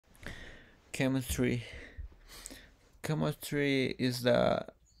Chemistry. Chemistry is the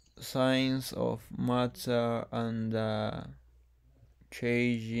science of matter and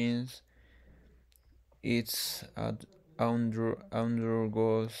changes its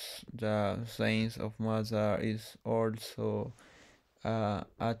undergoes. The science of matter is also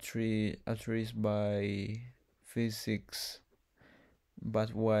addressed by physics,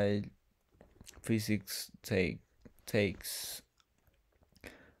 but while physics takes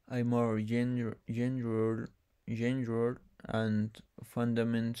a more general and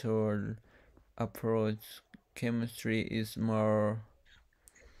fundamental approach, chemistry is more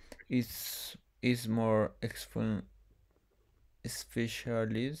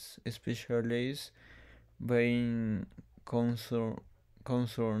specialized, being concerned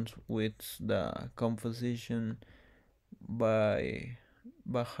with the composition by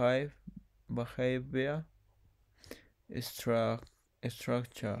behavior, structure,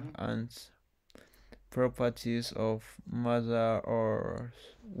 and properties of matter or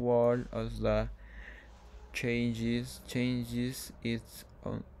world as the changes it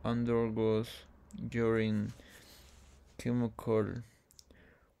undergoes during chemical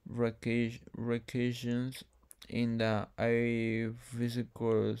reactions in the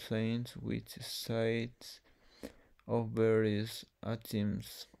physical science, which sites of various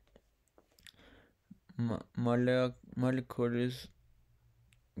atoms, molecules,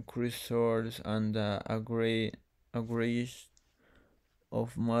 crystals, and the aggregates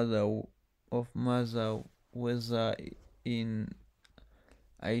of matter, whether in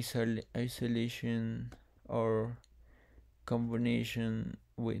isolation or combination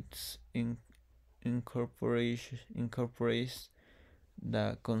with incorporates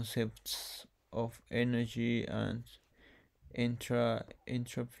the concepts of energy and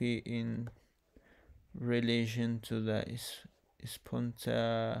entropy in relation to the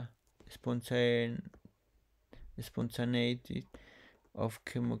spontaneity of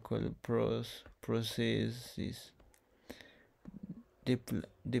chemical processes.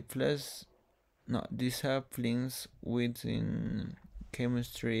 The plus no, disciplines within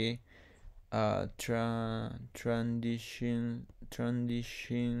chemistry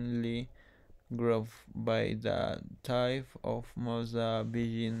traditionally grouped by the type of matter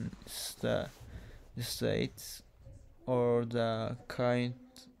being states or the kind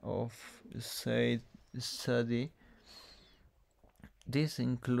of study. This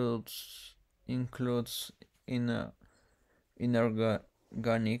includes in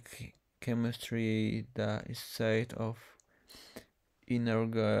inorganic chemistry, the state of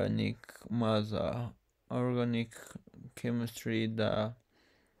inorganic matter; organic chemistry, the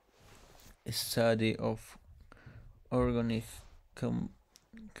study of organic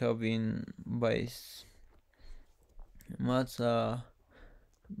carbon-based matter;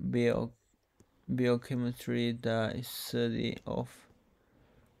 biochemistry, the study of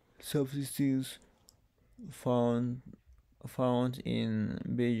substances found in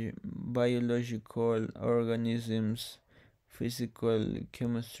biological organisms; physical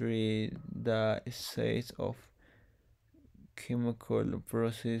chemistry, the state of chemical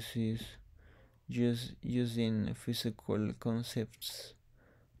processes using physical concepts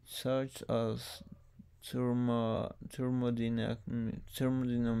such as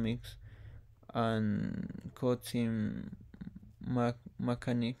thermodynamics and quantum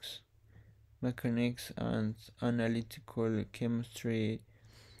mechanics and analytical chemistry,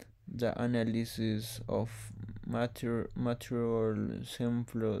 the analysis of material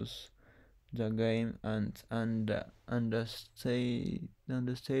samples, the game and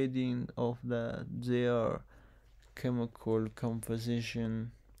understanding of their chemical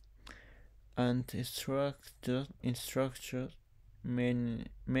composition and structure.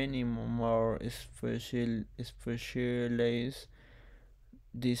 Many more specialized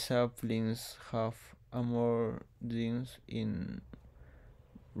disciplines have emerged in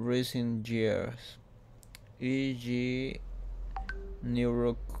recent years, e.g.,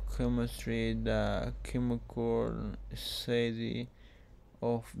 neurochemistry, the chemical study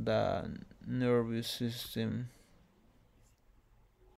of the nervous system;